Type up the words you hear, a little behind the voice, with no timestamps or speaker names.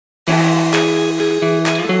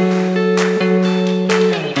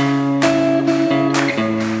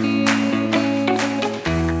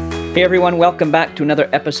Hey everyone, welcome back to another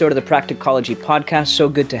episode of the Practicology Podcast. So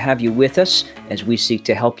good to have you with us as we seek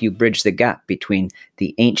to help you bridge the gap between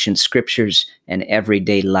the ancient scriptures and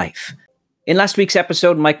everyday life. In last week's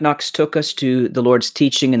episode, Mike Knox took us to the Lord's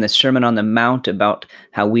teaching in the Sermon on the Mount about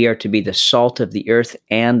how we are to be the salt of the earth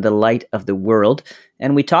and the light of the world.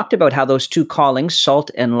 And we talked about how those two callings,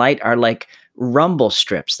 salt and light, are like rumble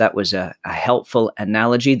strips. That was a helpful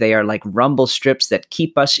analogy. They are like rumble strips that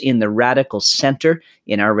keep us in the radical center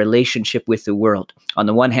in our relationship with the world. On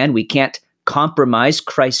the one hand, we can't compromise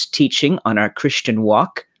Christ's teaching on our Christian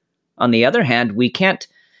walk. On the other hand, we can't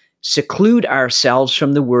seclude ourselves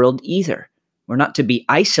from the world either. We're not to be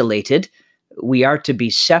isolated. We are to be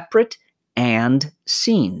separate and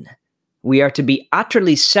seen. We are to be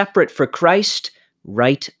utterly separate for Christ,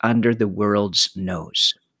 right under the world's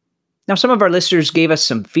nose. Now, some of our listeners gave us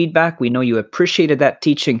some feedback. We know you appreciated that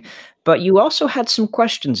teaching, but you also had some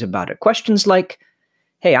questions about it. Questions like,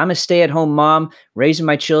 hey, I'm a stay-at-home mom, raising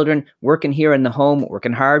my children, working here in the home,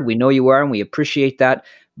 working hard. We know you are, and we appreciate that.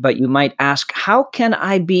 But you might ask, how can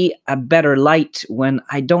I be a better light when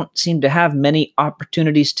I don't seem to have many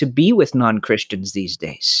opportunities to be with non-Christians these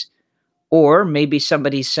days? Or maybe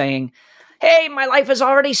somebody's saying, hey, my life is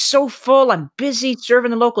already so full. I'm busy serving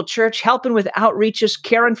the local church, helping with outreaches,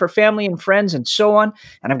 caring for family and friends, and so on.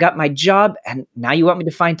 And I've got my job, and now you want me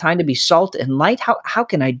to find time to be salt and light? How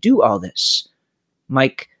can I do all this?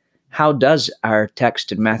 Mike, how does our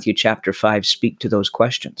text in Matthew chapter 5 speak to those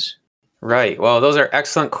questions? Right. Well, those are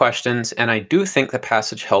excellent questions, and I do think the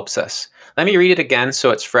passage helps us. Let me read it again so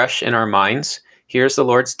it's fresh in our minds. Here's the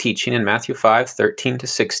Lord's teaching in Matthew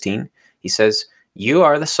 5:13-16. He says, "You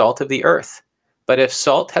are the salt of the earth. But if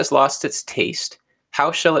salt has lost its taste,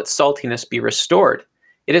 how shall its saltiness be restored?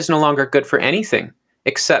 It is no longer good for anything,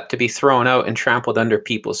 except to be thrown out and trampled under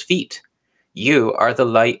people's feet. You are the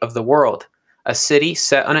light of the world. A city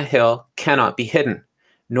set on a hill cannot be hidden.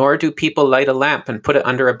 Nor do people light a lamp and put it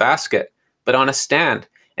under a basket, but on a stand,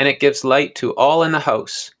 and it gives light to all in the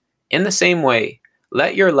house. In the same way,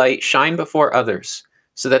 let your light shine before others,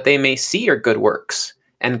 so that they may see your good works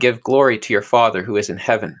and give glory to your Father who is in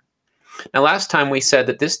heaven." Now, last time we said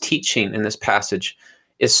that this teaching in this passage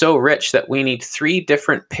is so rich that we need three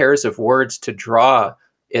different pairs of words to draw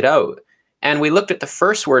it out. And we looked at the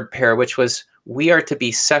first word pair, which was, we are to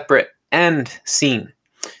be separate and seen.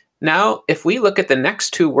 Now, if we look at the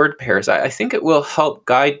next two word pairs, I think it will help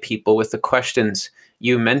guide people with the questions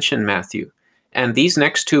you mentioned, Matthew. And these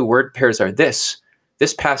next two word pairs are this.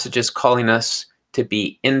 This passage is calling us to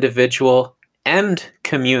be individual and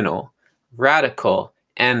communal, radical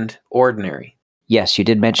and ordinary. Yes, you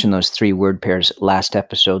did mention those three word pairs last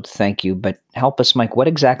episode. Thank you. But help us, Mike, what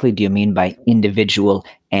exactly do you mean by individual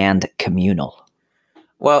and communal?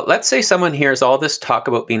 Well, let's say someone hears all this talk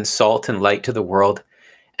about being salt and light to the world,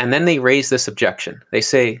 and then they raise this objection. They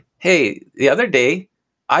say, hey, the other day,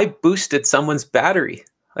 I boosted someone's battery.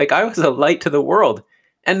 Like I was a light to the world,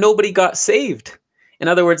 and nobody got saved. In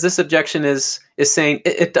other words, this objection is saying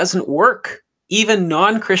it doesn't work. Even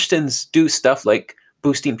non-Christians do stuff like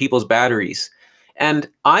boosting people's batteries. And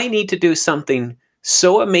I need to do something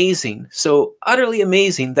so amazing, so utterly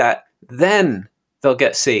amazing that then they'll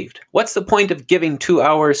get saved. What's the point of giving 2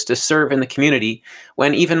 hours to serve in the community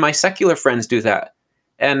when even my secular friends do that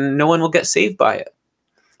and no one will get saved by it?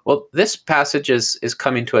 Well, this passage is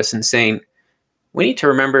coming to us and saying we need to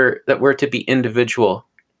remember that we're to be individual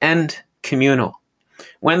and communal.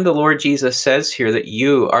 When the Lord Jesus says here that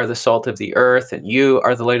you are the salt of the earth and you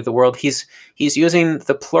are the light of the world, he's using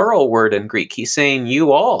the plural word in Greek. He's saying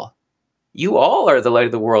you all are the light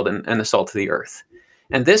of the world and the salt of the earth.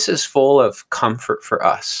 And this is full of comfort for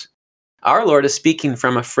us. Our Lord is speaking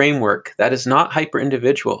from a framework that is not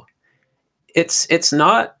hyper-individual. It's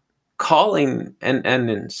not calling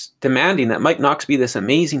and demanding that Mike Knox be this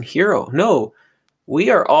amazing hero. No, we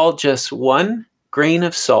are all just one grain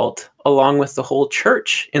of salt along with the whole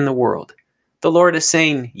church in the world. The Lord is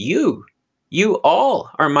saying, you all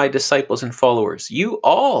are my disciples and followers. You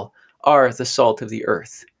all are the salt of the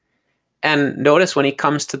earth. And notice when he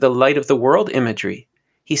comes to the light of the world imagery,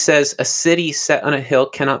 he says a city set on a hill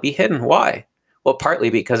cannot be hidden. Why? Well, partly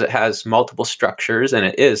because it has multiple structures and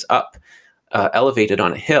it is up, elevated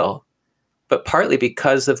on a hill, but partly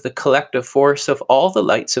because of the collective force of all the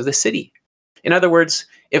lights of the city. In other words,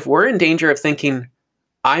 if we're in danger of thinking,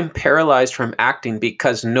 I'm paralyzed from acting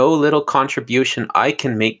because no little contribution I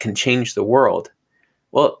can make can change the world.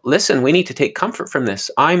 Well, listen, we need to take comfort from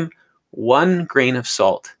this. I'm one grain of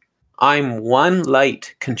salt. I'm one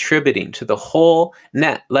light contributing to the whole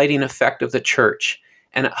net lighting effect of the church,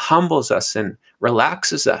 and it humbles us and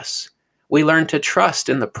relaxes us. We learn to trust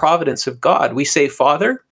in the providence of God. We say,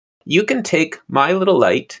 Father, You can take my little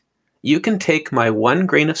light, you can take my one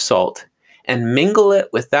grain of salt and mingle it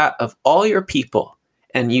with that of all your people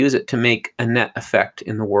and use it to make a net effect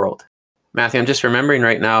in the world. Matthew, I'm just remembering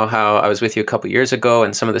right now how I was with you a couple years ago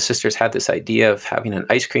and some of the sisters had this idea of having an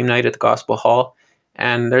ice cream night at the Gospel Hall.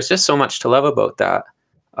 And there's just so much to love about that.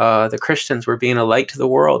 The Christians were being a light to the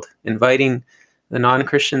world, inviting the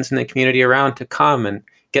non-Christians in the community around to come and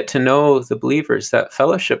get to know the believers that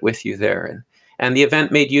fellowship with you there. And the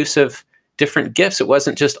event made use of different gifts. It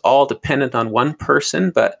wasn't just all dependent on one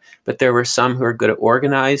person, but there were some who are good at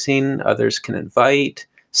organizing, others can invite,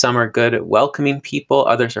 some are good at welcoming people,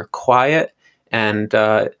 others are quiet and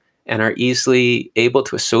are easily able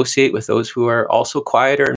to associate with those who are also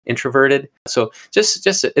quieter and introverted. So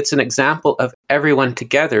just it's an example of everyone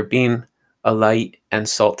together being a light and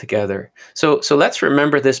salt together. So let's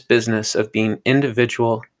remember this business of being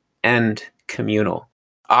individual and communal.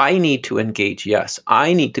 I need to engage, yes.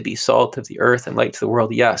 I need to be salt of the earth and light to the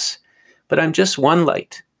world, yes. But I'm just one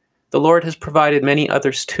light. The Lord has provided many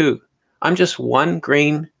others too. I'm just one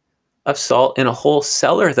grain of salt in a whole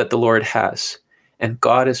cellar that the Lord has. And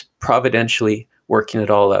God is providentially working it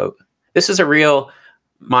all out. This is a real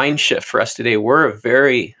mind shift for us today. We're a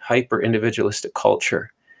very hyper-individualistic culture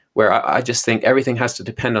where I just think everything has to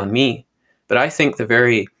depend on me. But I think the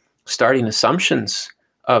very starting assumptions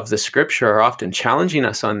of the scripture are often challenging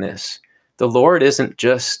us on this. The Lord isn't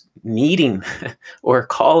just needing or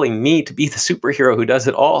calling me to be the superhero who does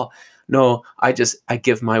it all. No, I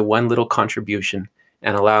give my one little contribution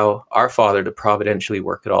and allow our Father to providentially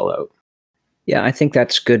work it all out. Yeah, I think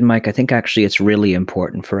that's good, Mike. I think actually it's really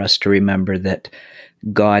important for us to remember that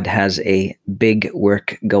God has a big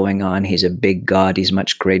work going on. He's a big God. He's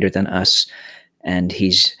much greater than us. And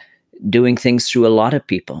he's doing things through a lot of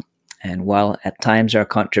people. And while at times our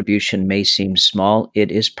contribution may seem small,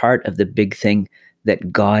 it is part of the big thing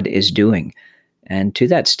that God is doing. And to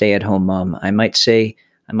that stay-at-home mom, I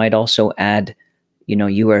might also add,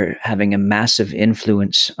 you are having a massive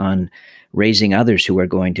influence on raising others who are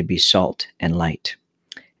going to be salt and light.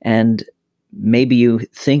 And maybe you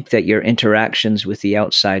think that your interactions with the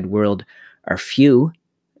outside world are few,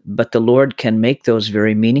 but the Lord can make those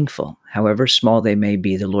very meaningful. However small they may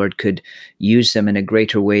be, the Lord could use them in a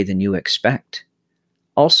greater way than you expect.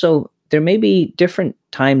 Also, there may be different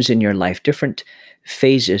times in your life, different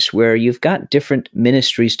phases where you've got different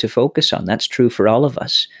ministries to focus on. That's true for all of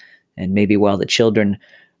us. And maybe while the children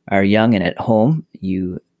are young and at home,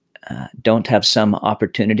 you don't have some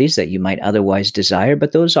opportunities that you might otherwise desire,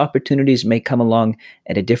 but those opportunities may come along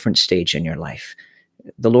at a different stage in your life.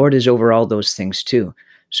 The Lord is over all those things too.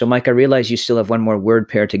 So, Mike, I realize you still have one more word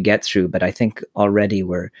pair to get through, but I think already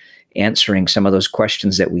we're answering some of those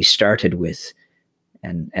questions that we started with.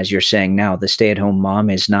 And as you're saying now, the stay-at-home mom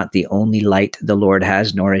is not the only light the Lord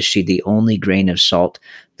has, nor is she the only grain of salt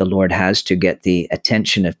the Lord has to get the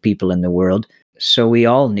attention of people in the world. So we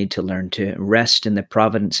all need to learn to rest in the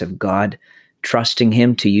providence of God, trusting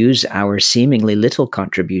Him to use our seemingly little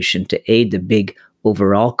contribution to aid the big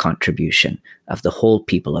overall contribution of the whole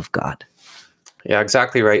people of God. Yeah,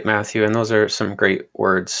 exactly right, Matthew. And those are some great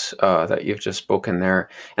words that you've just spoken there.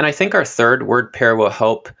 And I think our third word pair will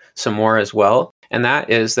help some more as well. And that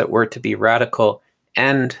is that we're to be radical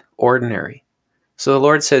and ordinary. So the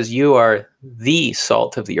Lord says, you are the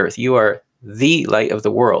salt of the earth. You are the light of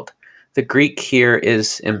the world. The Greek here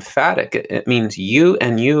is emphatic. It means you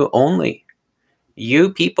and you only.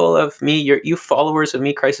 You people of me, you followers of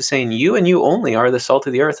me, Christ is saying, you and you only are the salt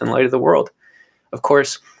of the earth and light of the world. Of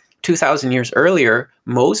course, 2,000 years earlier,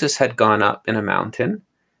 Moses had gone up in a mountain,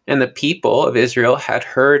 and the people of Israel had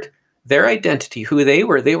heard their identity, who they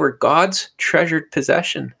were. They were God's treasured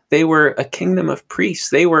possession. They were a kingdom of priests.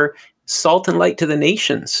 They were salt and light to the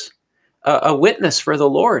nations, a witness for the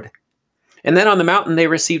Lord. And then on the mountain, they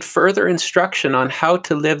received further instruction on how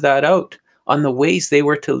to live that out, on the ways they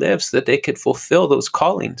were to live so that they could fulfill those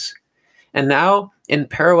callings. And now, in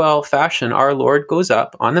parallel fashion, our Lord goes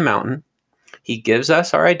up on the mountain. He gives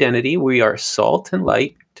us our identity. We are salt and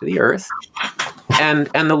light to the earth. And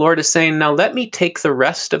the Lord is saying, now let me take the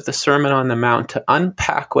rest of the Sermon on the Mount to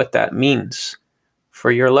unpack what that means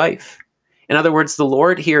for your life. In other words, the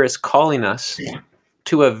Lord here is calling us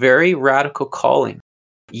to a very radical calling.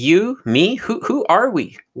 You, me, who are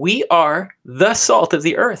we? We are the salt of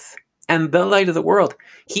the earth and the light of the world.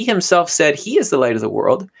 He himself said he is the light of the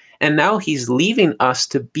world. And now he's leaving us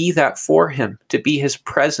to be that for him, to be his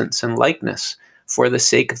presence and likeness for the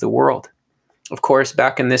sake of the world. Of course,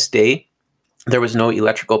 back in this day, there was no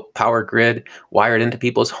electrical power grid wired into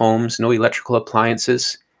people's homes, no electrical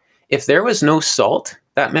appliances. If there was no salt,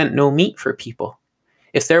 that meant no meat for people.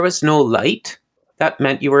 If there was no light, that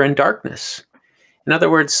meant you were in darkness. In other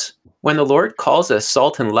words, when the Lord calls us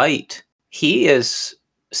salt and light, he is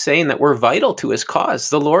saying that we're vital to his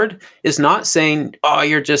cause. The Lord is not saying, oh,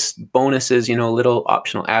 you're just bonuses, little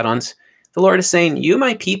optional add-ons. The Lord is saying, you,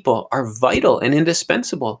 my people, are vital and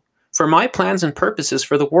indispensable for my plans and purposes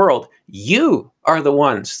for the world. You are the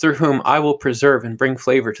ones through whom I will preserve and bring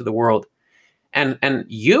flavor to the world. And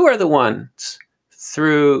you are the ones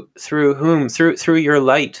through your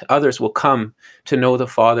light, others will come to know the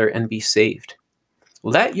Father and be saved.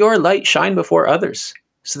 Let your light shine before others,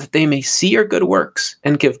 so that they may see your good works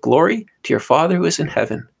and give glory to your Father who is in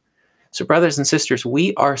heaven. So, brothers and sisters,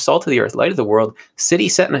 we are salt of the earth, light of the world, city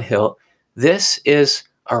set on a hill. This is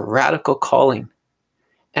a radical calling.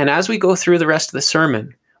 And as we go through the rest of the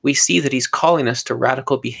sermon, we see that he's calling us to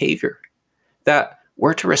radical behavior, that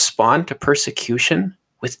we're to respond to persecution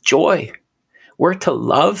with joy. We're to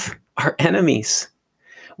love our enemies.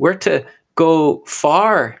 We're to go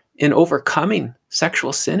far in overcoming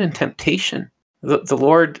sexual sin and temptation. The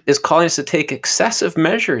Lord is calling us to take excessive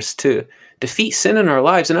measures to defeat sin in our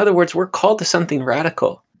lives. In other words, we're called to something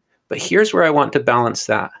radical. But here's where I want to balance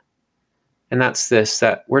that. And that's this,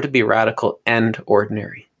 that we're to be radical and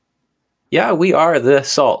ordinary. Yeah, we are the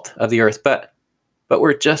salt of the earth, but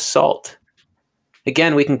we're just salt.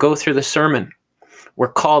 Again, we can go through the sermon.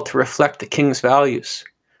 We're called to reflect the King's values.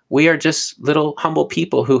 We are just little humble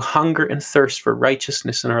people who hunger and thirst for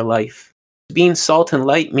righteousness in our life. Being salt and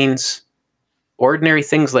light means ordinary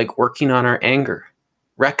things like working on our anger,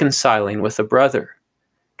 reconciling with a brother,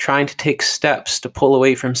 trying to take steps to pull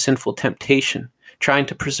away from sinful temptation, trying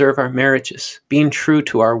to preserve our marriages, being true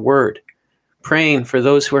to our word, praying for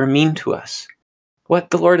those who are mean to us. What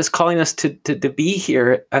the Lord is calling us to be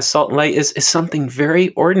here as salt and light is something very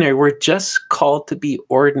ordinary. We're just called to be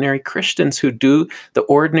ordinary Christians who do the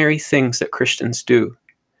ordinary things that Christians do.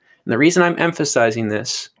 And the reason I'm emphasizing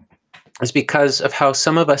this is because of how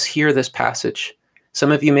some of us hear this passage.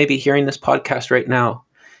 Some of you may be hearing this podcast right now.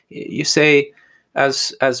 You say,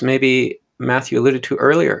 as maybe Matthew alluded to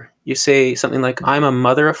earlier, you say something like, I'm a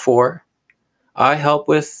mother of 4. I help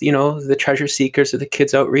with, the treasure seekers or the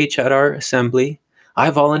kids outreach at our assembly. I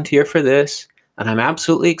volunteer for this, and I'm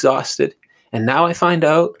absolutely exhausted. And now I find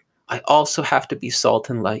out I also have to be salt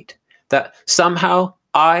and light. That somehow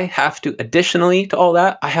I have to, additionally to all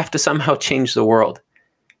that, I have to somehow change the world.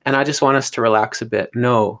 And I just want us to relax a bit.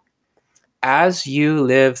 No, as you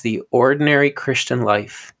live the ordinary Christian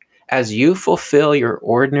life, as you fulfill your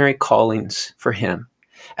ordinary callings for him,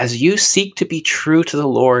 as you seek to be true to the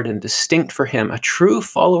Lord and distinct for him, a true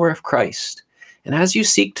follower of Christ, and as you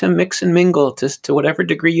seek to mix and mingle to whatever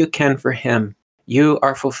degree you can for him, you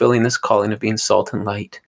are fulfilling this calling of being salt and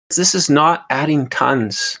light. This is not adding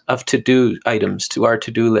tons of to-do items to our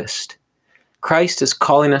to-do list. Christ is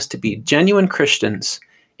calling us to be genuine Christians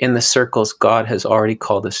in the circles God has already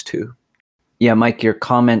called us to. Yeah, Mike, your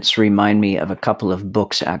comments remind me of a couple of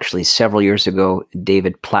books, actually. Several years ago,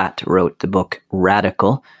 David Platt wrote the book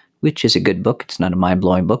Radical, which is a good book. It's not a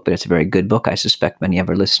mind-blowing book, but it's a very good book. I suspect many of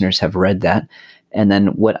our listeners have read that. And then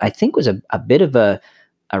what I think was a bit of a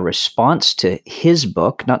response to his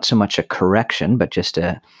book, not so much a correction, but just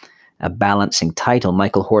a balancing title,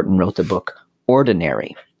 Michael Horton wrote the book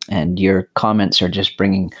Ordinary. And your comments are just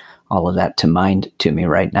bringing all of that to mind to me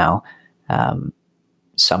right now.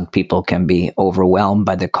 Some people can be overwhelmed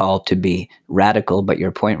by the call to be radical, but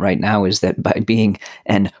your point right now is that by being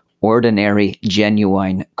an ordinary,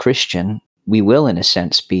 genuine Christian, we will, in a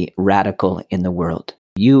sense, be radical in the world.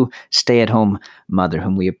 You, stay-at-home mother,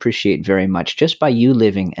 whom we appreciate very much, just by you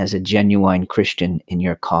living as a genuine Christian in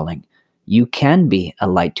your calling, you can be a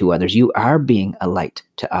light to others. You are being a light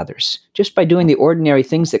to others. Just by doing the ordinary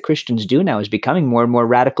things that Christians do now is becoming more and more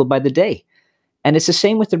radical by the day. And it's the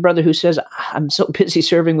same with the brother who says, I'm so busy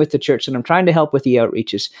serving with the church and I'm trying to help with the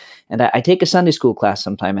outreaches. And I take a Sunday school class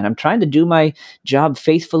sometime and I'm trying to do my job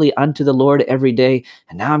faithfully unto the Lord every day.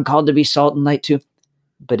 And now I'm called to be salt and light too.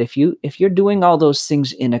 But if you're doing all those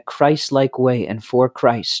things in a Christ-like way and for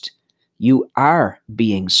Christ, you are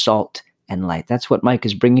being salt and light. That's what Mike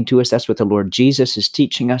is bringing to us. That's what the Lord Jesus is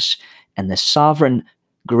teaching us. And the sovereign,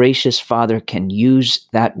 gracious Father can use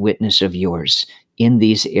that witness of yours in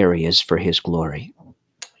these areas for his glory.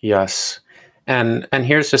 Yes. And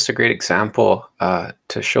here's just a great example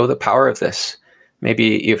to show the power of this.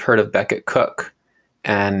 Maybe you've heard of Becket Cook,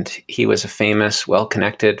 and he was a famous,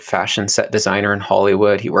 well-connected fashion set designer in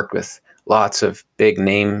Hollywood. He worked with lots of big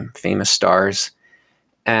name, famous stars.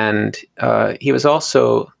 And he was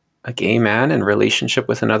also a gay man in relationship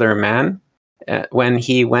with another man. When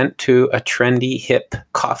he went to a trendy, hip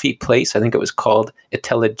coffee place, I think it was called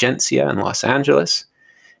Intelligentsia in Los Angeles,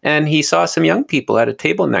 And he saw some young people at a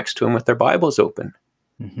table next to him with their Bibles open.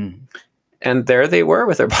 Mm-hmm. And there they were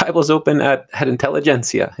with their Bibles open at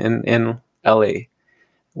Intelligentsia in LA.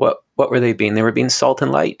 What were they being? They were being salt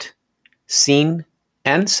and light, seen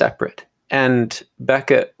and separate. And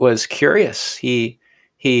Beckett was curious. He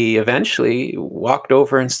eventually walked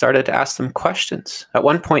over and started to ask them questions. At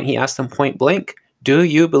one point, he asked them point blank, "Do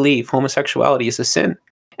you believe homosexuality is a sin?"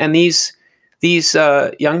 And these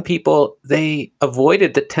young people, they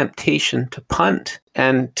avoided the temptation to punt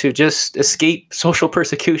and to just escape social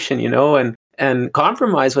persecution, and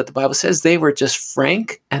compromise what the Bible says. They were just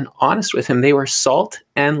frank and honest with him. They were salt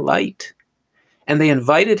and light. And they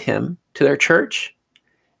invited him to their church.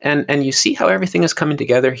 And you see how everything is coming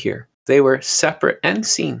together here. They were separate and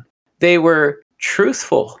seen. They were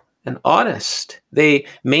truthful and honest. They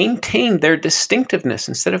maintained their distinctiveness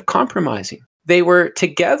instead of compromising. They were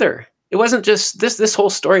together. It wasn't just this whole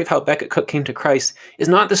story of how Becket Cook came to Christ is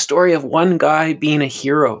not the story of one guy being a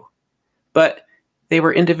hero, but they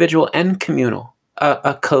were individual and communal,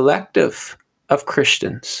 a collective of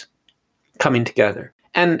Christians coming together.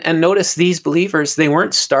 And notice these believers, they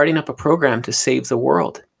weren't starting up a program to save the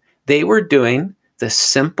world. They were doing the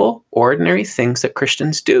simple, ordinary things that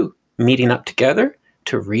Christians do, meeting up together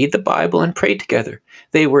to read the Bible and pray together.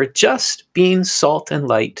 They were just being salt and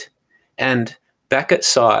light. And Becket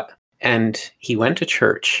saw it, and he went to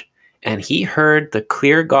church, and he heard the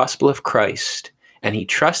clear gospel of Christ, and he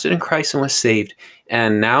trusted in Christ and was saved.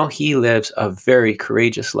 And now he lives a very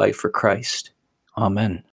courageous life for Christ.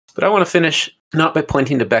 Amen. But I want to finish not by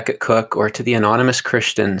pointing to Becket Cook or to the anonymous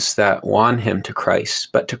Christians that won him to Christ,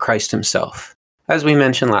 but to Christ himself. As we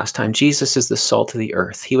mentioned last time, Jesus is the salt of the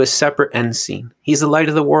earth. He was separate and seen. He's the light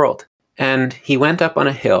of the world. And he went up on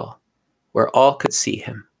a hill where all could see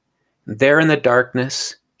him. There in the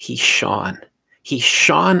darkness, he shone. He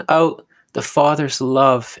shone out the Father's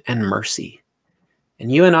love and mercy.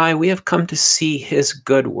 And you and I, we have come to see his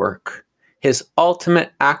good work, his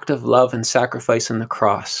ultimate act of love and sacrifice on the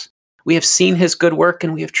cross. We have seen his good work,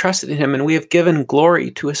 and we have trusted in him, and we have given glory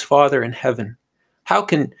to his Father in heaven. How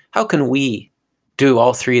can we do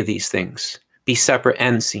all three of these things? Be separate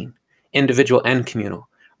and seen, individual and communal,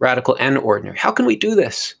 radical and ordinary. How can we do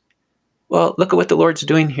this? Well, look at what the Lord's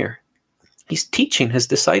doing here. He's teaching his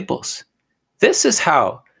disciples. This is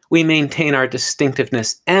how we maintain our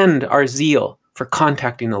distinctiveness and our zeal for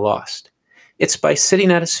contacting the lost. It's by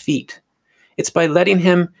sitting at his feet. It's by letting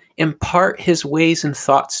him impart his ways and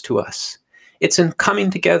thoughts to us. It's in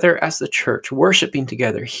coming together as the church, worshiping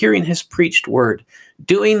together, hearing his preached word,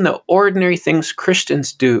 doing the ordinary things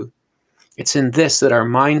Christians do. It's in this that our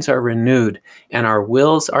minds are renewed and our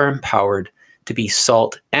wills are empowered to be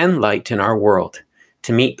salt and light in our world,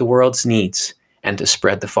 to meet the world's needs and to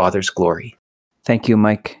spread the Father's glory. Thank you,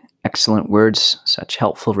 Mike. Excellent words, such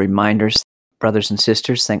helpful reminders. Brothers and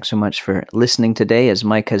sisters, thanks so much for listening today as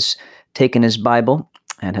Mike has taken his Bible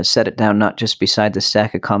and has set it down not just beside the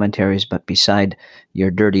stack of commentaries, but beside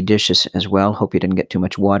your dirty dishes as well. Hope you didn't get too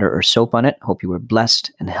much water or soap on it. Hope you were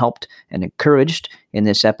blessed and helped and encouraged in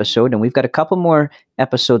this episode. And we've got a couple more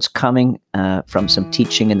episodes coming from some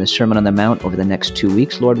teaching in the Sermon on the Mount over the next 2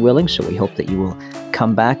 weeks, Lord willing. So we hope that you will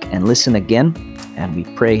come back and listen again. And we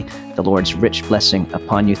pray the Lord's rich blessing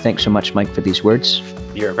upon you. Thanks so much, Mike, for these words.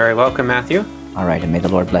 You're very welcome, Matthew. All right, and may the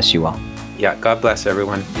Lord bless you all. Yeah, God bless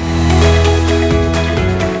everyone.